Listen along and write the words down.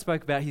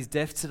Spoke about his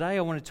death. Today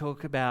I want to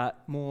talk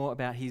more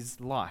about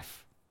his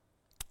life.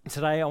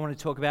 Today I want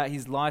to talk about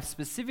his life,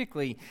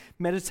 specifically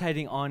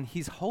meditating on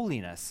his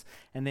holiness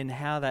and then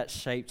how that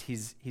shaped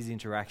his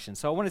interaction.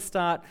 So I want to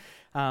start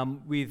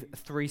with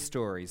 3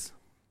 stories.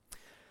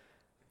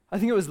 I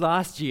think it was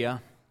last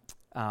year.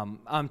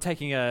 I'm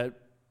taking a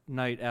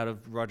note out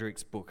of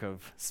Roderick's book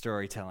of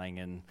storytelling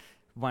and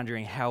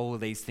wondering how all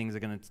these things are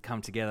going to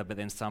come together, but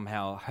then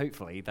somehow,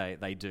 hopefully,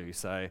 they do.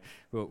 So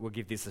we'll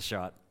give this a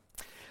shot.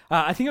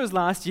 I think it was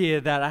last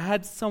year that I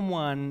had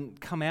someone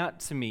come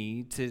out to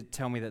me to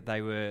tell me that they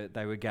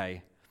were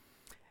gay.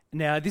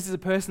 Now, this is a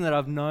person that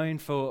I've known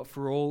for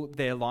all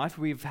their life.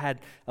 We've had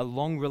a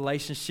long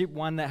relationship,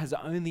 one that has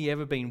only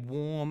ever been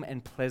warm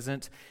and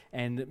pleasant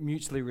and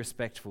mutually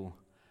respectful.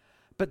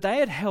 But they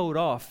had held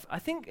off, I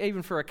think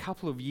even for a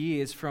couple of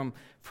years, from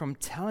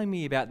telling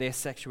me about their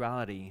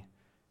sexuality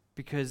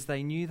because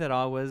they knew that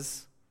I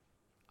was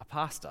a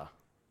pastor.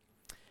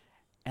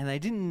 And they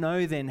didn't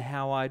know then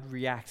how I'd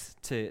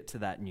react to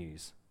that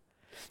news.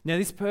 Now,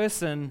 this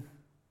person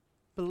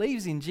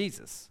believes in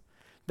Jesus.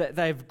 That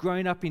they've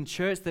grown up in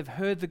church, they've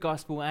heard the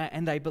gospel,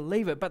 and they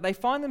believe it. But they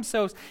find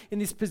themselves in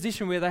this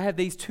position where they have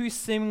these 2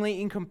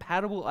 seemingly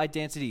incompatible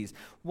identities.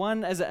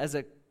 One as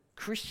a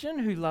Christian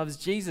who loves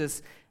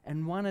Jesus,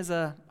 and one as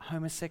a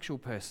homosexual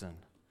person.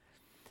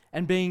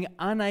 And being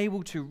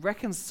unable to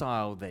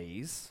reconcile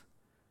these,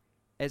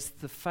 it's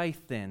the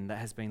faith then that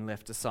has been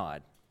left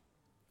aside.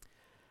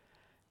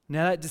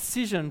 Now, that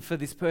decision for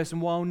this person,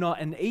 while not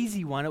an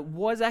easy one, it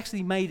was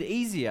actually made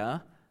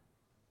easier,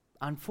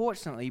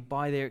 unfortunately,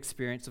 by their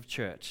experience of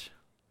church.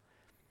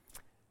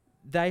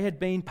 They had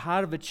been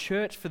part of a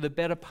church for the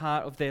better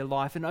part of their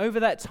life, and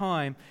over that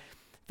time,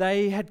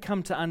 they had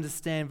come to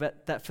understand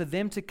that for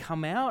them to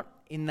come out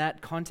in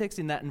that context,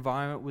 in that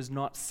environment, was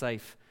not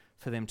safe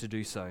for them to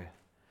do so.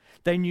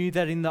 They knew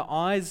that in the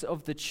eyes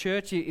of the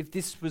church, if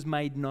this was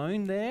made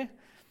known there,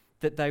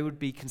 that they would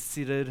be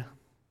considered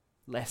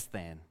less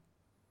than.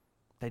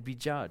 They'd be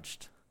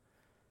judged,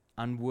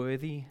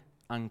 unworthy,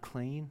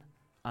 unclean,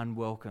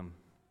 unwelcome.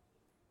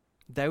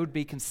 They would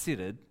be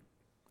considered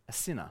a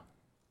sinner.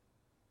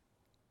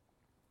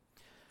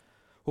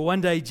 Well, one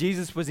day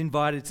Jesus was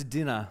invited to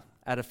dinner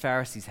at a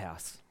Pharisee's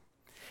house.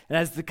 And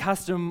as the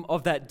custom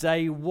of that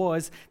day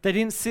was, they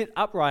didn't sit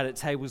upright at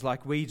tables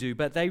like we do,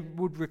 but they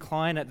would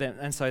recline at them.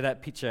 And so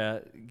that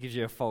picture gives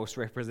you a false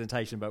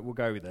representation, but we'll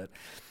go with it.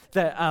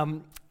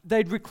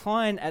 They'd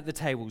recline at the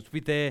tables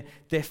with their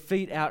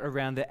feet out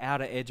around the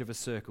outer edge of a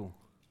circle.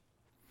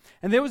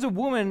 And there was a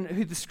woman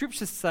who the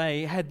scriptures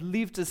say had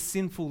lived a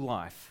sinful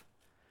life,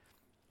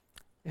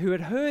 who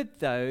had heard,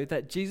 though,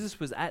 that Jesus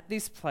was at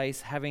this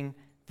place having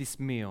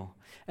this meal.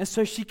 And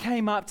so she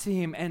came up to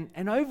him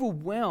and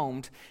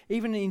overwhelmed,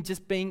 even in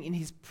just being in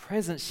his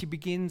presence, she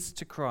begins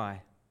to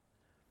cry.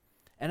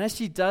 And as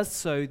she does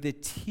so, the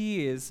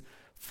tears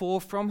fall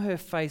from her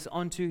face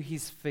onto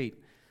his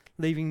feet,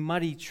 leaving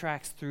muddy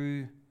tracks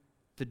through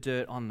the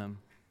dirt on them.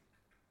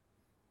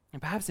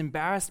 And perhaps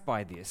embarrassed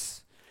by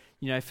this,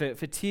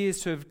 for tears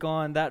to have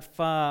gone that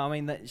far,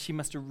 that she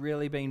must have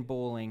really been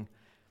bawling.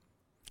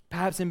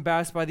 Perhaps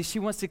embarrassed by this, she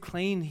wants to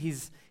clean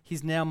his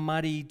now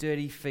muddy,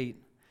 dirty feet.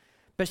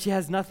 But she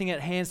has nothing at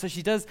hand, so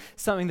she does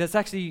something that's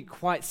actually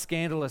quite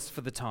scandalous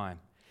for the time.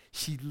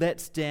 She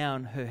lets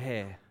down her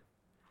hair.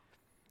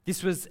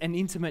 This was an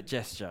intimate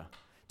gesture,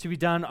 to be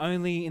done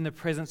only in the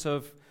presence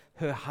of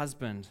her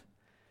husband.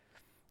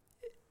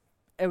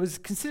 It was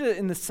considered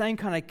in the same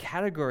kind of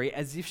category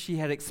as if she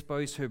had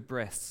exposed her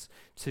breasts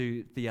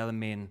to the other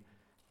men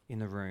in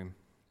the room.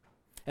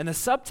 And the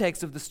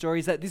subtext of the story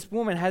is that this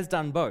woman has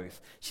done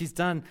both. She's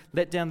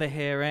let down the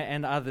hair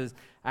and other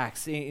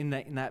acts in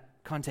that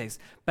context.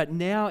 But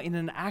now in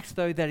an act,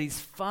 though, that is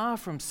far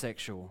from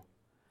sexual,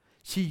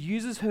 she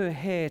uses her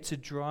hair to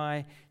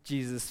dry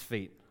Jesus'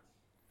 feet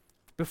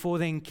before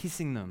then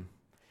kissing them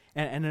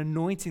and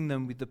anointing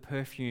them with the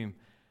perfume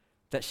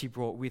that she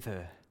brought with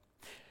her.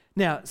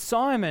 Now,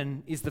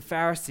 Simon is the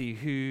Pharisee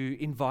who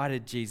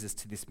invited Jesus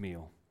to this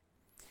meal.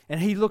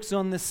 And he looks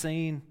on the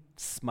scene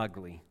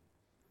smugly.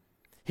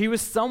 He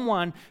was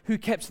someone who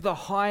kept the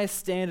highest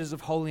standards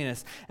of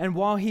holiness. And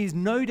while he is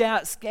no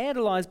doubt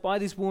scandalized by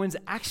this woman's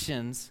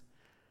actions,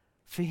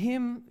 for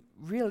him,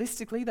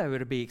 realistically, they were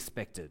to be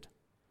expected.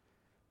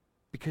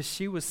 Because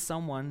she was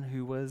someone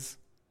who was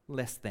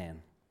less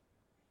than.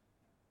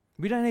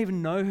 We don't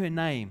even know her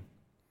name.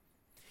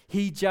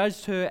 He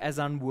judged her as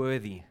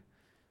unworthy,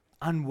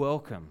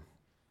 unwelcome,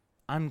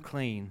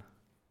 unclean.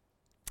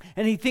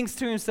 And he thinks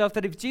to himself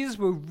that if Jesus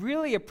were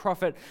really a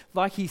prophet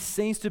like he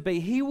seems to be,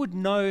 he would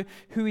know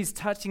who is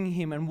touching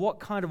him and what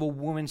kind of a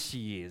woman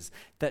she is,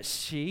 that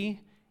she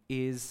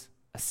is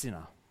a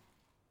sinner.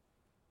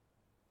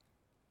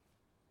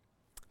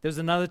 There was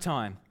another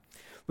time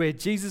where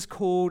Jesus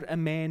called a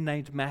man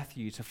named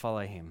Matthew to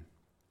follow him.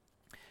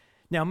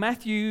 Now,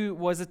 Matthew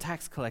was a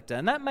tax collector,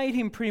 and that made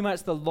him pretty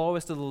much the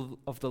lowest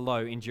of the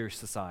low in Jewish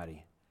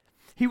society.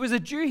 He was a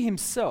Jew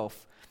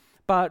himself,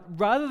 but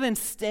rather than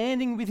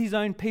standing with his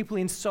own people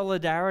in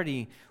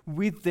solidarity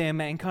with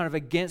them and kind of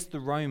against the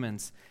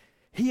Romans,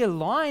 He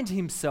aligned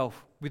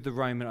himself with the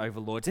Roman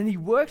overlords, and he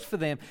worked for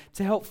them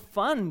to help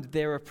fund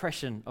their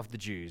oppression of the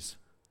Jews.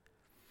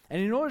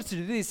 And in order to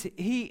do this,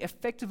 he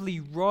effectively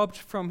robbed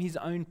from his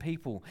own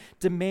people,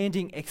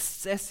 demanding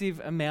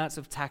excessive amounts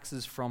of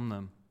taxes from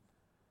them.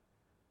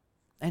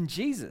 And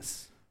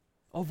Jesus,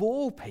 of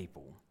all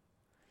people,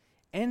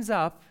 ends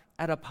up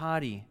at a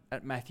party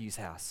at Matthew's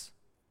house.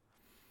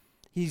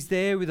 He's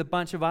there with a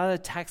bunch of other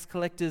tax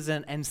collectors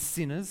and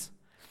sinners,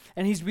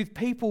 and he's with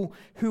people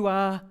who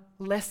are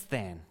less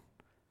than,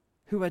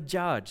 who are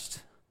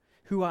judged,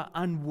 who are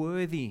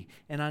unworthy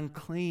and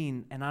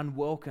unclean and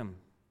unwelcome.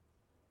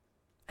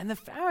 And the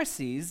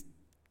Pharisees,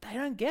 they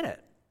don't get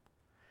it.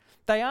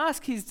 They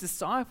ask his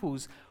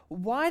disciples,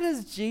 why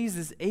does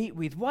Jesus eat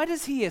with, why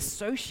does he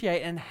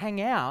associate and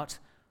hang out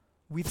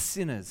with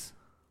sinners?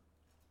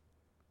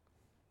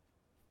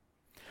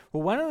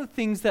 Well, one of the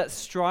things that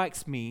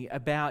strikes me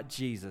about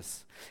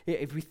Jesus,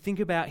 if we think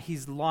about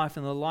his life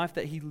and the life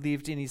that he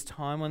lived in his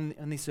time on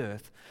this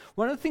earth,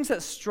 one of the things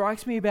that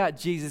strikes me about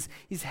Jesus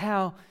is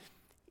how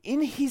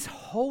in his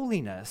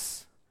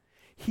holiness,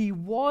 he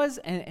was,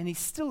 and he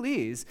still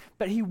is,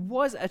 but he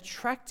was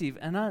attractive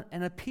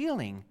and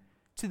appealing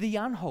to the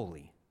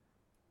unholy,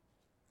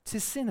 to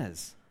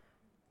sinners.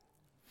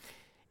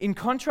 In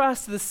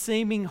contrast to the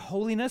seeming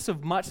holiness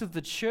of much of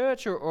the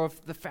church or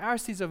of the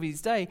Pharisees of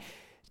his day,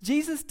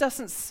 Jesus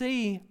doesn't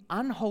see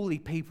unholy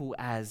people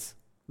as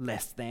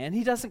less than.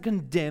 He doesn't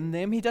condemn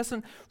them. He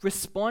doesn't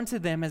respond to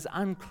them as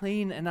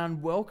unclean and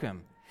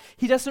unwelcome.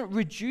 He doesn't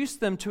reduce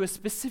them to a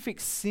specific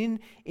sin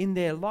in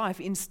their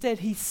life. Instead,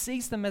 he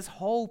sees them as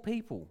whole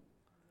people.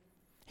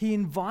 He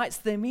invites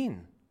them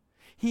in.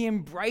 He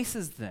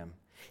embraces them.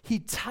 He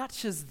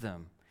touches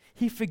them.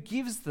 He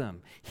forgives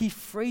them. He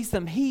frees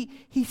them. He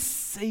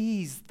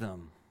sees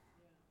them.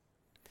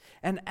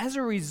 And as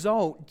a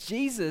result,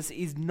 Jesus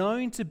is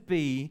known to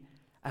be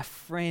a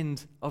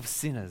friend of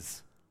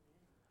sinners.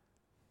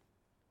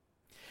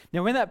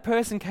 Now, when that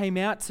person came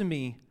out to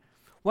me,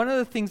 one of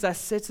the things I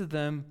said to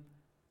them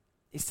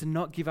is to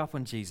not give up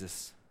on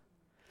Jesus.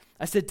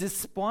 I said,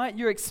 despite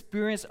your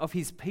experience of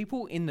his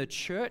people in the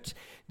church,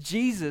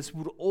 Jesus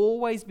would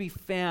always be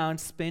found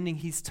spending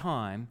his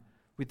time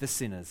with the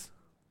sinners.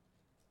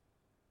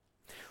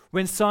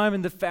 When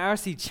Simon the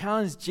Pharisee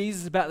challenged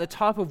Jesus about the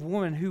type of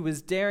woman who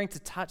was daring to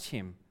touch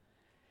him,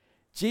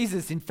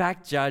 Jesus in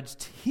fact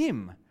judged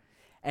him,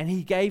 and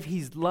he gave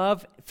his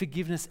love,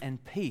 forgiveness,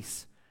 and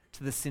peace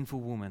to the sinful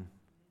woman.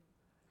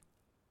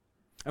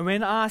 And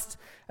when asked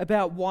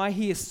about why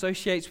he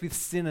associates with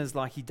sinners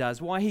like he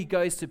does, why he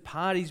goes to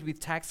parties with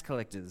tax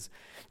collectors,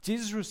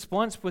 Jesus'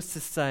 response was to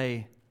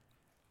say,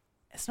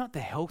 it's not the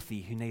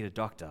healthy who need a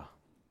doctor,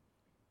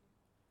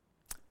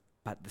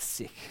 but the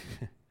sick.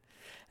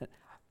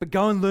 But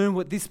go and learn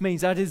what this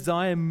means. I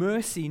desire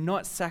mercy,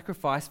 not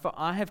sacrifice, for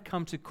I have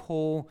come to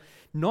call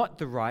not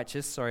the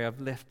righteous, sorry,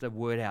 I've left a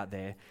word out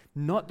there,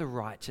 not the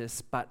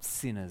righteous, but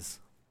sinners.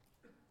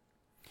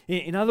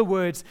 In other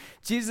words,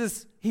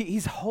 Jesus,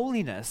 his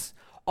holiness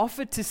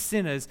offered to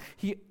sinners,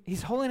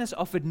 his holiness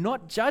offered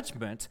not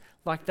judgment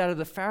like that of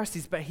the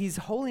Pharisees, but his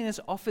holiness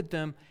offered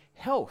them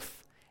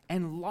health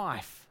and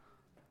life.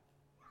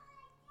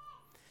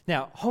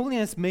 Now,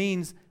 holiness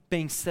means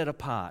being set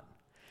apart.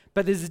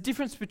 But there's a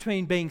difference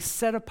between being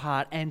set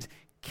apart and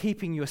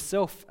keeping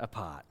yourself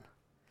apart.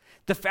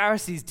 The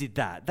Pharisees did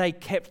that. They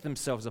kept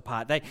themselves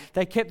apart.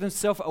 They kept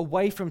themselves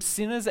away from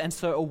sinners and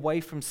so away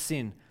from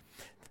sin.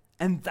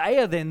 And they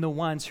are then the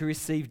ones who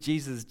receive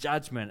Jesus'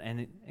 judgment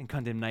and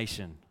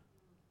condemnation.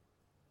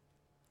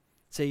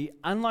 See,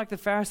 unlike the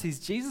Pharisees,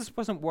 Jesus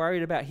wasn't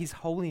worried about his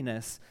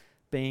holiness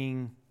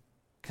being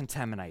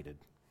contaminated.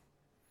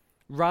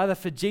 Rather,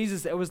 for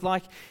Jesus, it was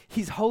like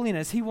his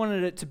holiness. He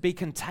wanted it to be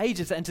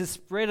contagious and to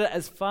spread it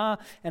as far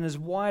and as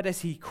wide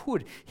as he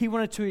could. He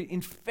wanted to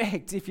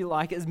infect, if you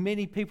like, as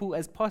many people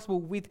as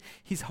possible with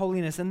his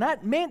holiness. And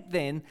that meant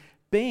then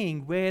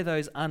being where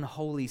those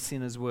unholy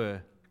sinners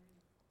were.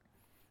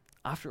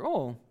 After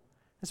all,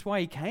 that's why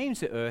he came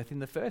to earth in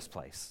the first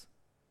place.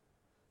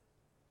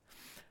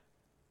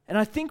 And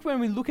I think when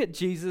we look at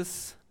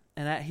Jesus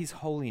and at his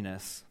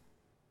holiness,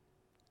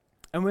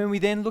 and when we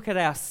then look at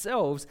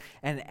ourselves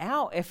and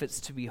our efforts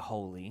to be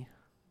holy,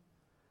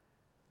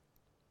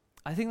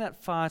 I think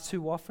that far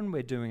too often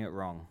we're doing it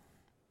wrong.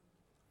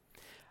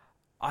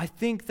 I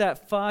think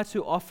that far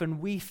too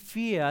often we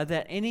fear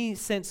that any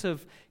sense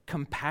of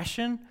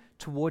compassion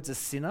towards a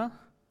sinner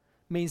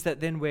means that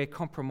then we're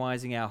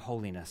compromising our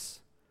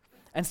holiness.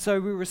 And so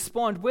we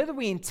respond, whether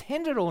we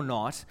intend it or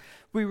not,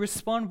 we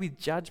respond with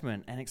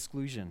judgment and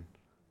exclusion.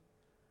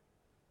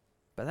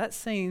 But that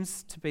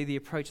seems to be the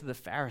approach of the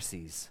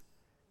Pharisees,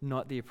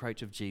 not the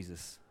approach of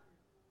Jesus.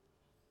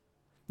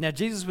 Now,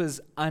 Jesus was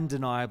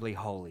undeniably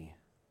holy.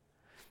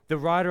 The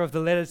writer of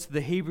the letter to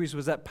the Hebrews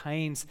was at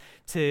pains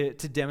to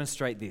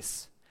demonstrate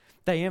this.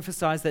 They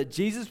emphasized that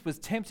Jesus was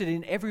tempted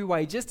in every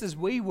way, just as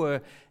we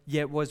were,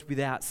 yet was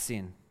without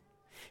sin.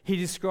 He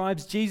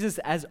describes Jesus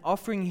as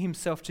offering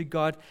himself to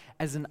God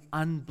as an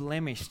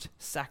unblemished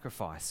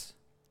sacrifice.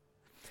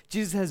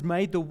 Jesus has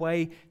made the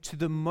way to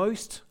the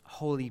most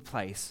holy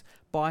place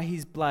by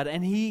his blood,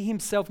 and he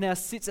himself now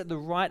sits at the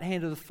right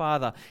hand of the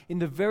Father in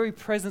the very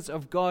presence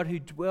of God who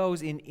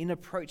dwells in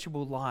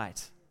inapproachable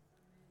light.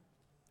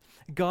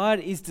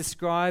 God is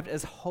described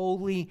as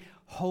holy,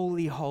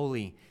 holy,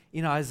 holy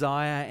in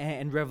Isaiah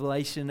and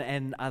Revelation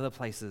and other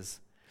places.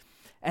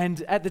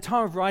 And at the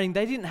time of writing,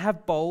 they didn't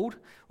have bold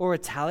or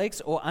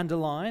italics or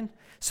underline,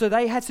 so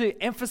they had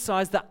to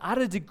emphasize the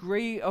utter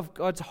degree of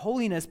God's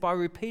holiness by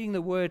repeating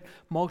the word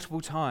multiple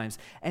times.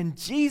 And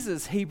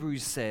Jesus,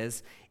 Hebrews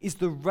says, is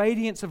the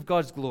radiance of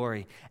God's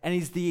glory and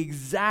is the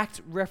exact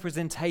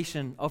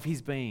representation of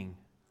his being.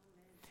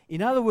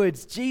 In other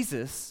words,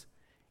 Jesus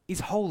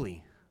is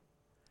holy.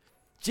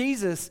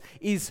 Jesus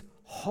is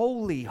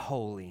holy,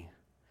 holy.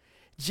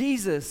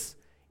 Jesus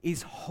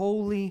is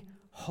holy,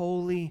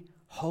 holy,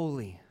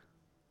 holy.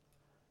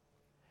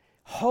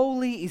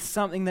 Holy is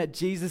something that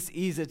Jesus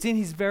is. It's in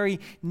his very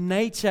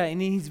nature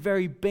and in his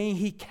very being.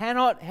 He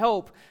cannot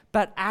help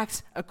but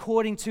act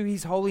according to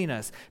his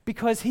holiness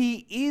because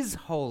he is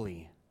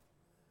holy.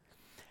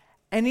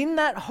 And in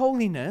that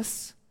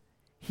holiness,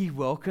 he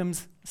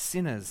welcomes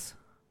sinners.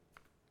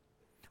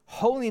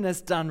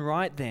 Holiness done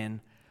right then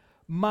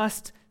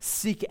must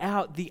seek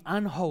out the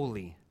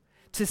unholy,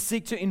 to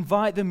seek to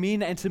invite them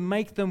in and to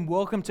make them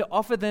welcome, to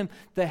offer them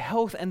the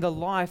health and the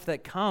life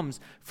that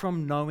comes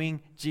from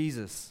knowing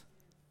Jesus.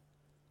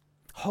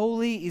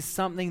 Holy is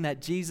something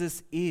that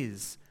Jesus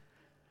is.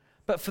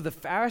 But for the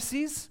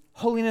Pharisees,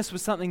 holiness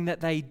was something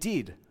that they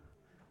did.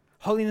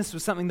 Holiness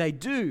was something they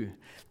do.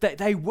 That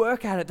they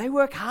work at it. They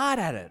work hard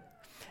at it.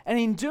 And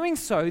in doing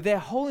so, their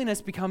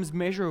holiness becomes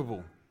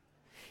measurable.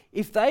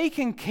 If they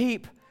can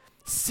keep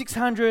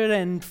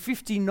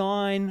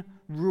 659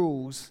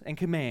 rules and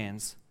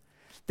commands,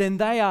 then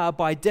they are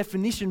by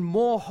definition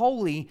more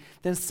holy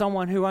than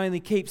someone who only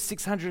keeps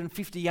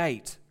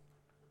 658.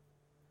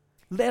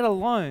 Let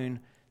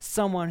alone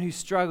someone who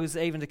struggles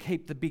even to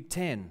keep the Big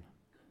Ten.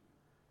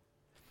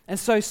 And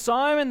so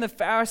Simon the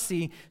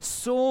Pharisee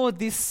saw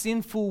this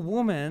sinful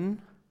woman.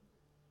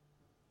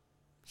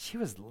 She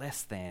was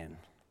less than.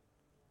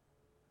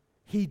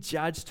 He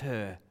judged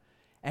her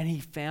and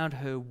he found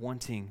her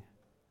wanting.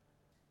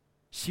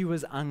 She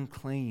was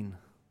unclean,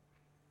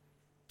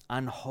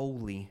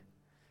 unholy,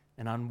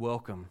 and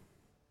unwelcome.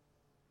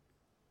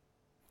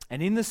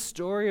 And in the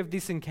story of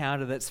this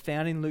encounter that's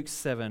found in Luke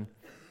 7,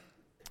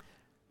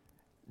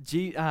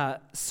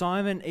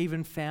 Simon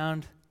even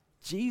found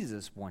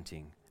Jesus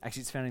wanting.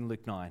 Actually, it's found in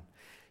Luke 9.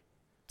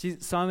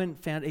 Simon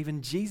found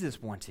even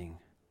Jesus wanting.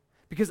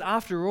 Because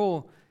after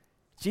all,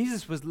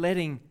 Jesus was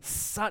letting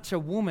such a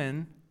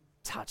woman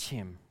touch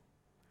him.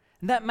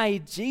 And that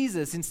made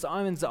Jesus, in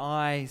Simon's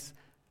eyes,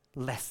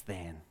 less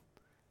than.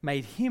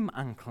 Made him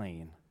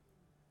unclean.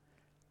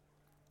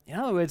 In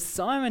other words,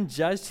 Simon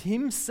judged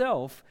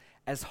himself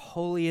as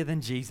holier than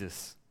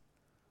Jesus.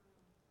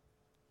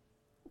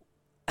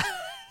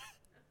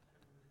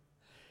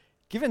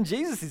 Given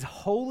Jesus is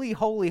holy,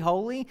 holy,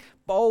 holy,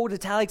 bold,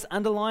 italics,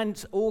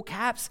 underlined, all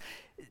caps,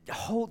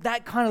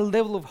 that kind of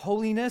level of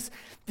holiness,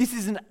 this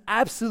is an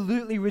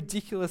absolutely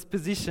ridiculous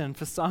position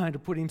for Simon to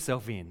put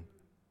himself in.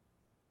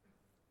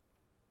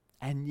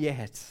 And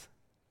yet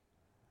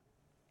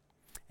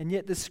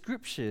the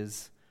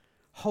scriptures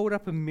hold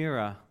up a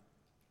mirror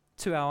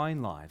to our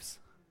own lives.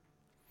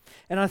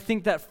 And I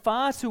think that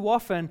far too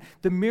often,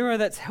 the mirror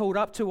that's held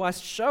up to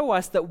us show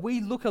us that we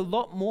look a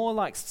lot more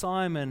like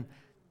Simon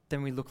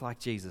than we look like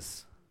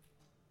Jesus.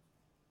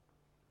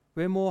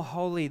 We're more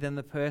holy than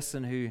the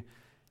person who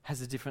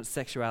has a different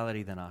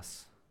sexuality than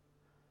us.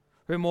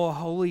 We're more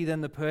holy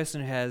than the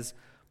person who has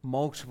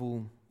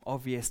multiple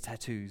obvious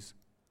tattoos.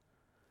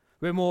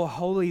 We're more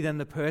holy than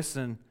the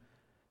person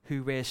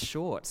who wears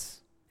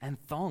shorts and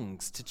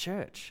thongs to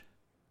church.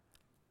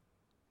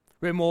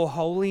 We're more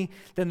holy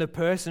than the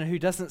person who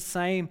doesn't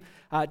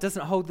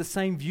hold the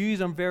same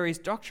views on various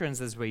doctrines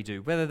as we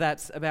do, whether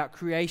that's about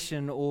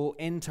creation or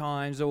end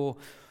times or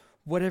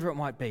whatever it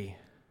might be.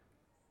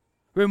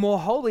 We're more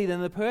holy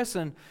than the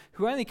person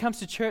who only comes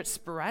to church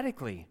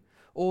sporadically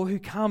or who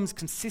comes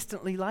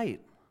consistently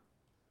late.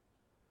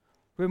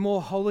 We're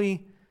more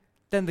holy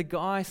than the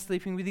guy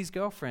sleeping with his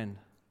girlfriend.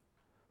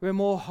 We're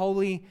more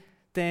holy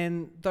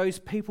than those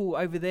people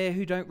over there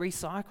who don't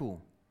recycle.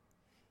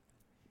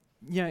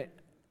 You know,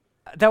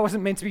 that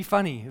wasn't meant to be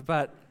funny,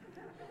 but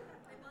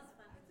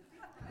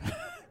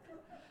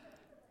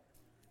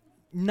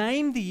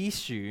name the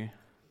issue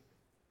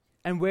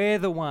and we're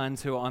the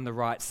ones who are on the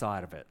right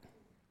side of it.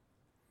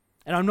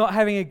 And I'm not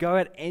having a go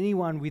at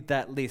anyone with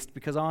that list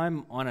because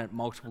I'm on it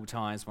multiple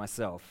times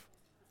myself.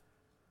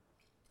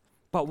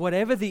 But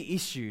whatever the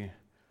issue,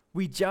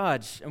 we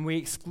judge and we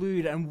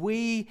exclude, and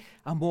we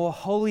are more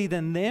holy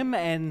than them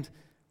and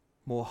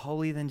more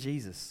holy than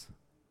Jesus.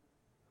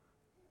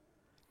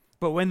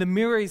 But when the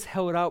mirror is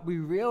held up, we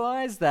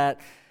realize that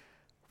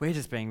we're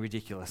just being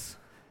ridiculous.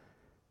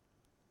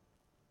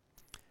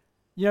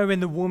 You know, when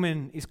the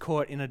woman is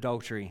caught in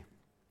adultery,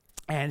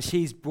 And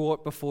she's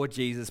brought before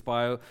Jesus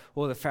by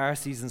all the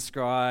Pharisees and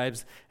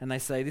scribes, and they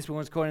say, this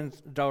woman's caught in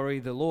adultery.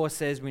 The law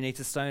says we need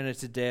to stone her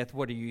to death.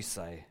 What do you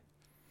say?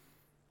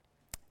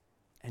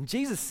 And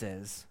Jesus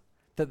says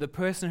that the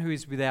person who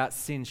is without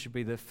sin should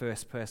be the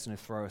first person to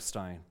throw a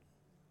stone.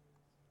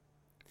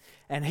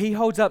 And he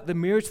holds up the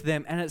mirror to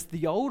them, and it's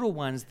the older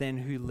ones then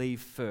who leave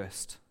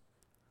first.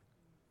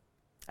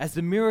 As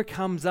the mirror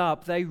comes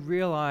up, they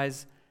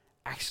realize,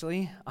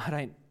 actually, I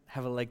don't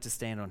have a leg to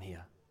stand on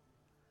here.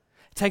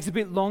 It takes a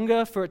bit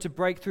longer for it to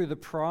break through the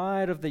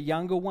pride of the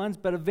younger ones,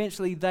 but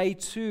eventually they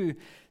too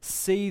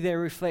see their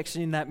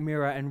reflection in that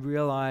mirror and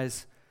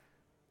realize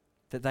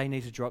that they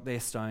need to drop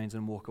their stones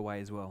and walk away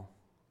as well.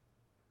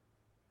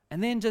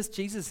 And then just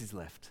Jesus is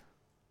left.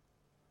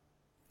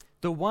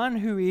 The one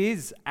who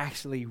is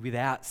actually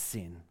without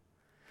sin,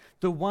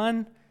 the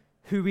one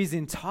who is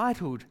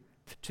entitled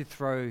to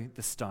throw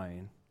the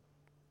stone,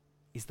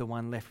 is the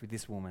one left with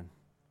this woman.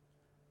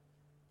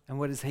 And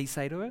what does he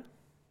say to her?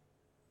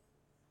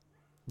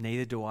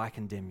 Neither do I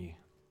condemn you.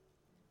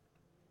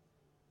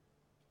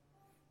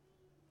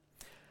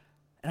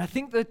 And I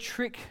think the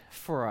trick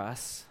for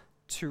us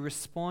to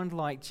respond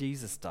like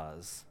Jesus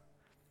does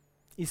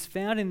is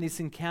found in this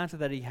encounter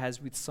that he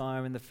has with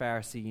Simon the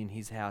Pharisee in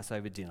his house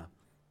over dinner.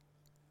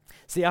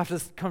 See, after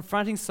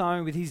confronting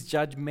Simon with his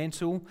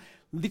judgmental,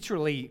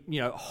 literally,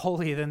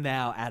 holier than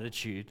thou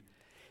attitude,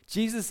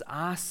 Jesus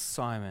asks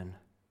Simon,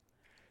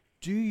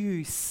 do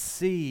you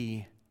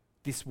see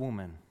this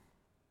woman?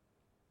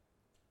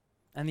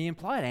 And the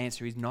implied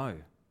answer is no.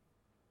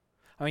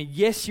 I mean,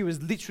 yes, she was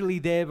literally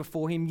there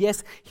before him.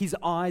 Yes, his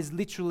eyes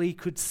literally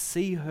could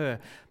see her.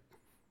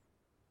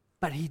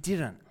 But he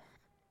didn't.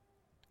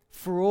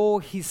 For all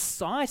his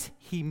sight,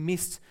 he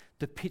missed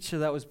the picture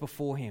that was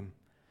before him.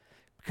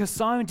 Because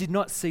Simon did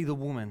not see the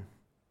woman.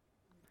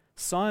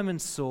 Simon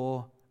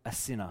saw a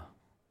sinner.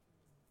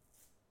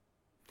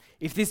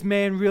 If this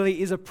man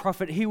really is a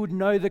prophet, he would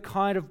know the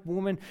kind of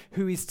woman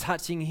who is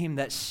touching him,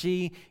 that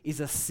she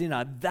is a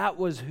sinner. That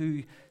was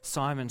who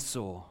Simon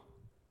saw.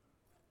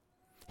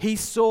 He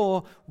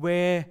saw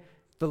where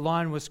the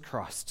line was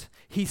crossed.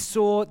 He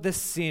saw the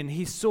sin.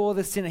 He saw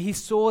the sinner. He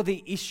saw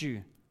the issue.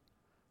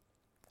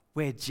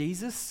 Where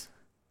Jesus,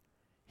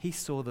 he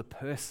saw the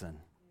person.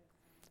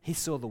 He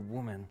saw the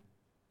woman.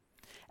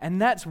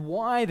 And that's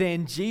why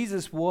then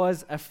Jesus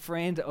was a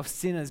friend of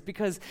sinners,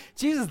 because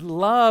Jesus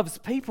loves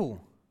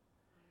people.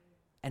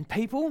 And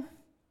people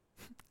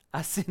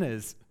are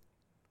sinners.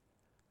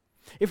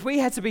 If we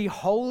had to be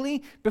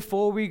holy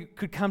before we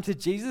could come to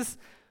Jesus,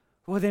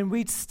 well, then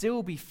we'd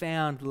still be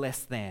found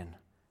less than,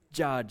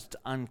 judged,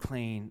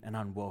 unclean, and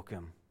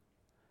unwelcome.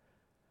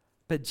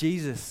 But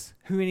Jesus,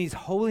 who in his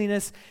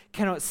holiness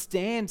cannot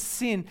stand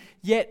sin,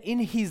 yet in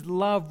his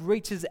love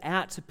reaches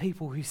out to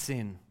people who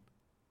sin.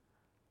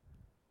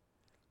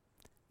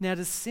 Now,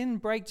 does sin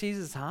break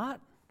Jesus' heart?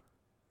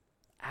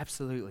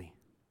 Absolutely.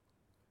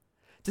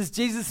 Does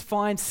Jesus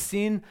find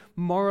sin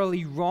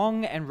morally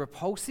wrong and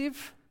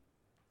repulsive?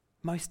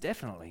 Most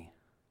definitely.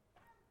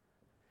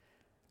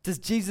 Does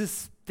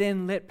Jesus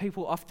then let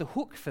people off the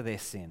hook for their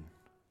sin?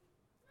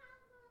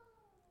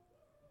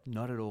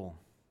 Not at all.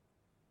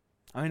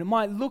 I mean, it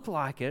might look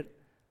like it,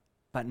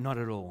 but not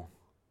at all.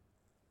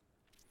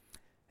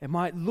 It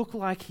might look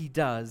like he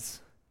does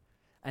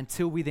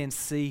until we then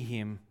see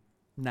him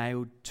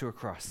nailed to a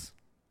cross.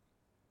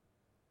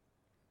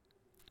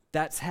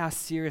 That's how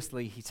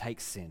seriously he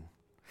takes sin.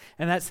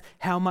 And that's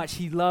how much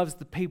he loves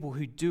the people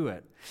who do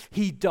it.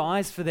 He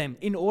dies for them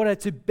in order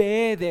to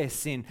bear their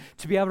sin,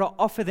 to be able to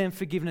offer them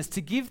forgiveness,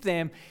 to give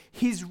them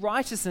his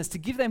righteousness, to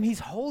give them his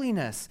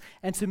holiness,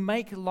 and to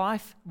make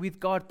life with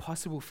God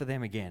possible for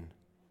them again.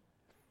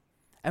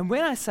 And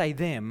when I say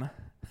them,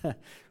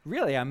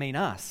 really I mean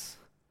us.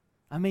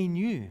 I mean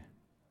you.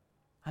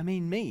 I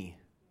mean me.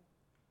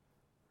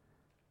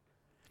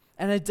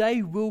 And a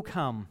day will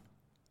come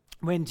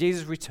when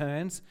Jesus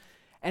returns,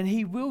 and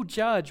he will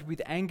judge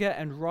with anger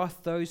and wrath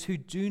those who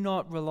do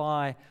not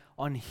rely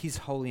on his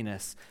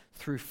holiness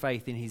through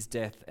faith in his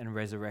death and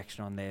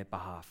resurrection on their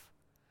behalf.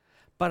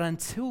 But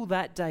until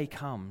that day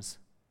comes,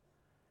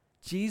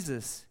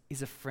 Jesus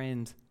is a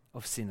friend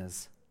of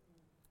sinners.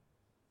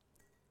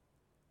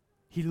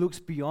 He looks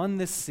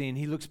beyond the sin,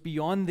 he looks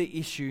beyond the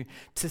issue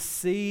to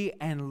see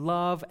and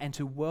love and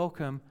to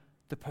welcome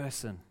the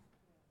person.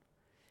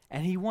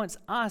 And he wants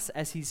us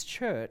as his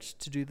church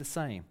to do the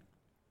same.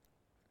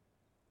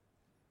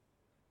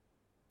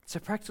 So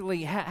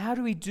practically, how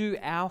do we do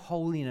our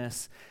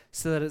holiness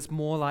so that it's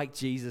more like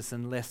Jesus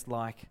and less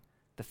like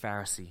the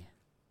Pharisee?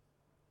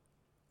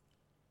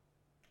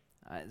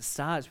 It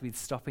starts with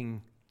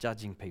stopping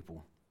judging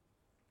people.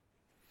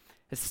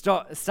 It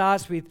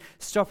starts with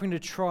stopping to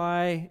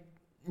try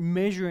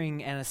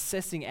measuring and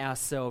assessing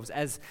ourselves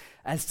as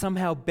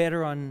somehow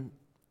better on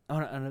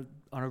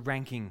a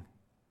ranking.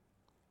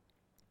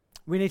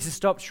 We need to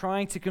stop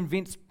trying to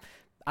convince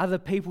other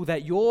people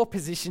that your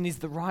position is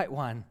the right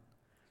one.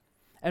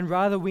 And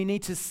rather, we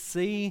need to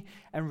see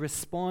and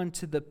respond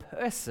to the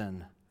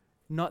person,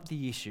 not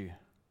the issue.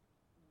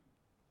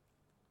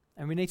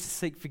 And we need to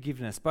seek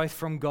forgiveness, both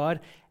from God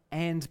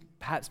and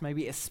perhaps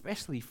maybe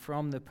especially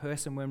from the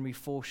person when we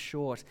fall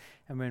short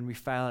and when we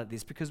fail at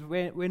this, because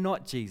we're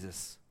not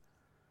Jesus.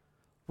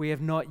 We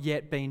have not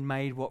yet been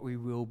made what we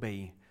will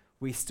be.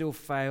 We still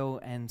fail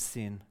and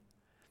sin.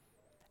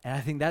 And I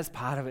think that's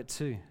part of it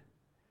too.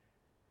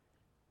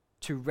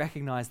 To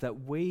recognize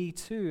that we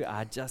too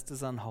are just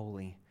as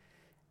unholy,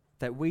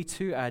 that we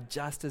too are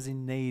just as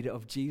in need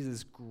of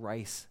Jesus'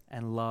 grace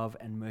and love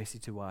and mercy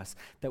to us,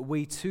 that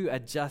we too are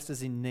just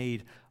as in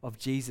need of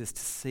Jesus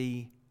to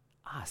see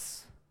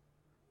us.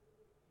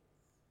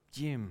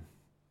 Jim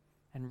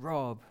and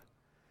Rob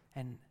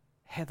and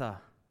Heather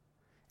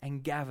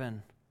and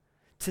Gavin,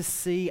 to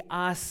see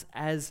us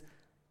as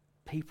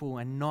people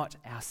and not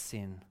our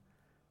sin.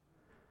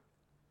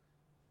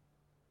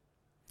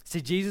 See,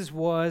 Jesus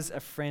was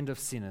a friend of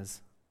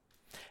sinners,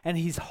 and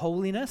his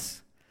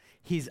holiness,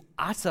 his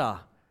utter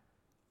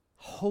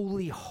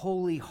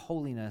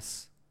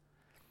holiness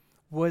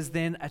was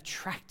then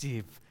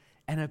attractive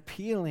and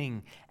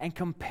appealing and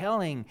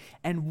compelling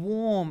and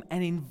warm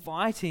and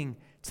inviting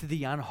to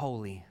the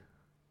unholy.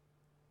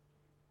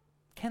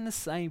 Can the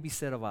same be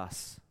said of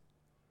us?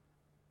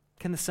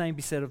 Can the same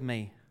be said of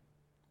me?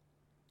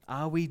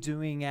 Are we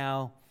doing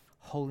our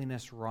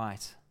holiness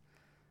right?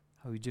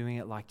 Are we doing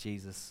it like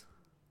Jesus?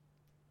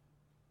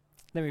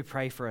 Let me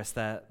pray for us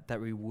that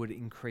we would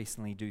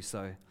increasingly do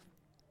so.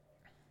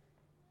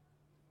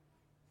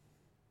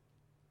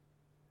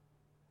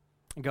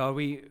 God,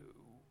 we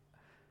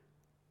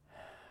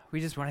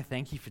just want to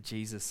thank you for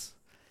Jesus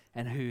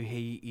and who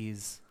he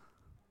is.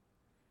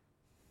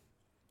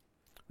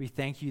 We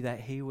thank you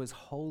that he was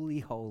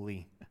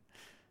holy,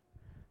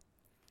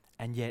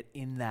 and yet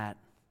in that,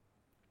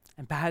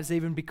 and perhaps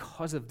even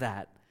because of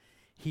that,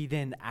 he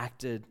then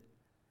acted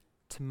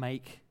to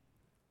make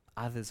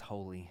others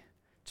holy,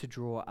 to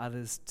draw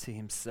others to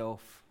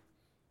himself.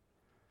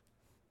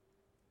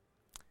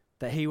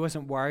 That he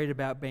wasn't worried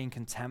about being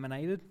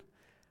contaminated,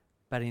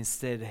 but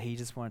instead he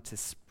just wanted to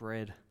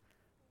spread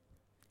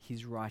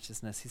his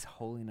righteousness, his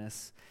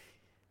holiness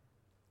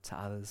to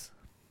others.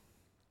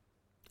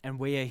 And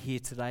we are here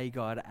today,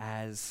 God,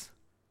 as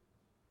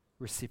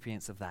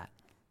recipients of that,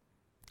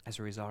 as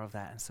a result of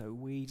that. And so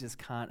we just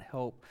can't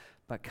help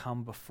but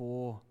come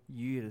before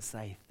you to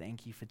say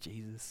thank you for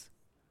Jesus.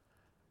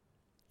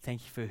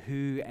 Thank you for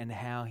who and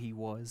how he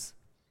was.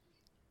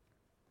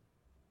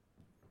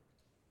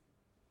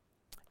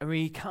 And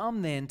we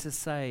come then to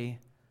say,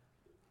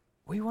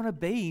 we want to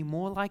be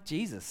more like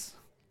Jesus.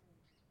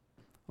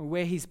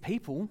 We're his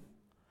people.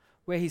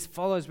 We're his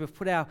followers. We've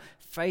put our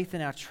faith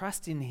and our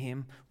trust in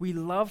him. We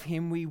love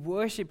him. We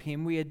worship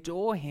him. We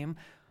adore him.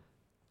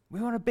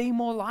 We want to be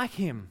more like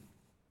him.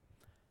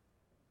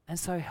 And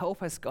so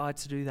help us, God,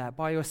 to do that.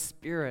 By your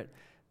Spirit,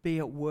 be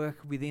at work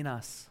within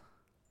us.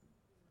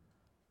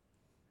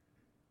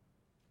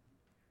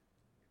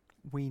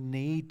 We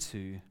need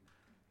to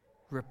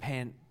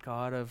repent,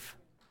 God, of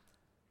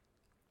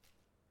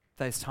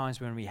those times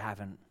when we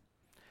haven't,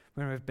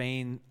 when we've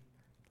been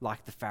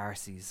like the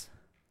Pharisees,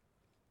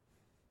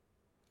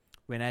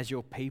 when as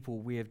your people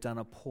we have done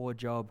a poor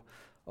job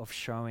of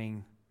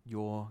showing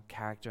your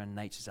character and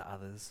nature to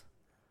others.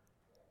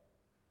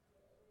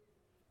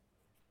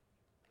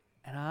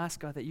 And I ask,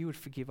 God, that you would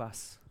forgive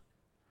us.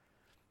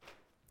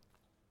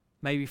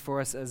 Maybe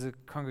for us as a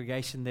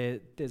congregation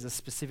there's a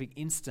specific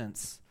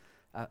instance,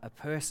 a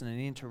person, an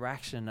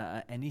interaction,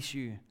 an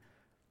issue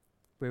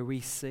where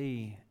we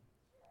see,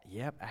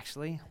 yep,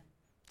 actually,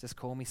 just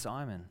call me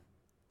Simon.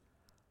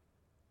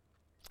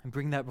 And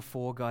bring that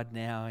before God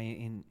now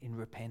in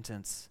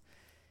repentance,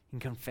 in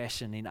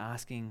confession, in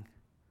asking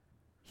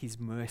his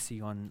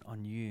mercy on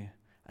you,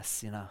 a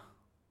sinner.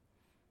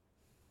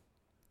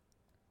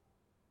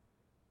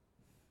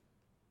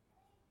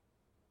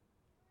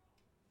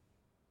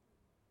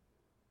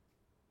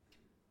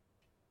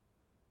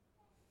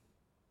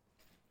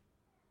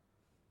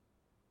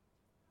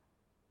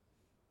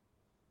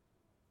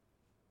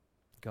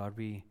 God,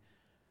 we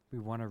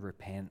want to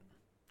repent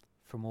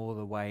from all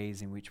the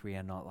ways in which we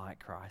are not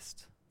like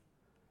Christ.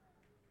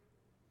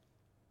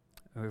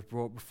 And we've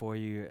brought before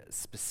you a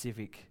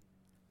specific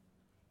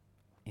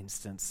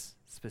instance,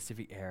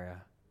 specific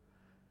area.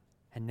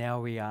 And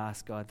now we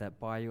ask, God, that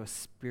by your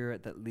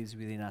Spirit that lives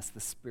within us, the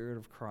Spirit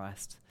of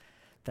Christ,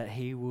 that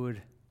he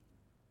would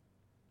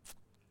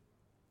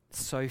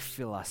so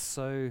fill us,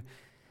 so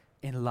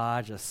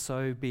enlarge us,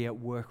 so be at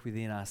work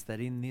within us, that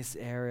in this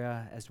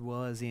area as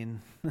well as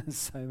in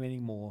so many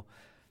more,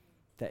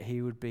 that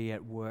he would be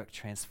at work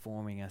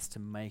transforming us to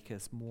make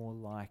us more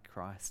like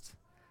Christ,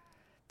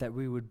 that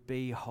we would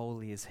be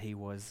holy as he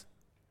was.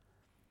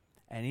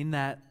 And in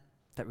that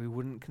we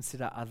wouldn't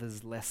consider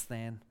others less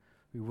than,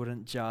 we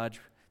wouldn't judge,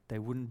 they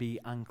wouldn't be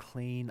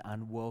unclean,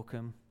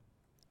 unwelcome,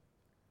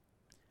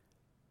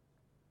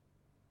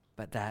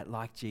 but that,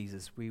 like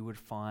Jesus, we would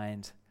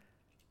find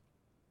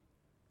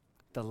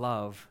the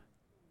love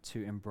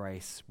to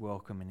embrace,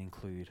 welcome, and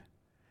include.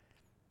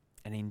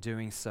 And in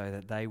doing so,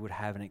 that they would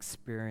have an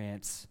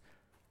experience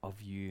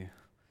of you,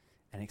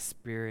 an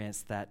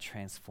experience that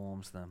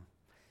transforms them,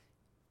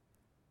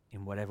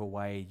 in whatever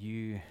way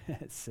you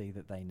see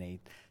that they need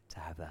to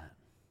have that.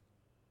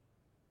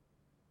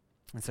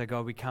 And so,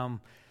 God, we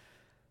come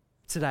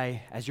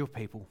today as your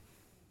people.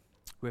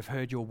 We've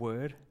heard your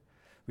word.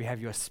 We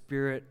have your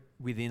Spirit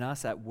within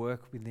us, at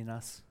work within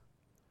us.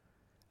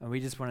 And we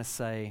just want to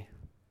say,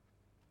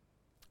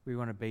 we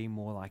want to be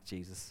more like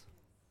Jesus.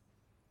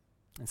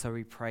 And so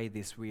we pray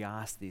this, we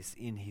ask this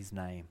in his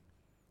name.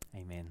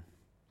 Amen.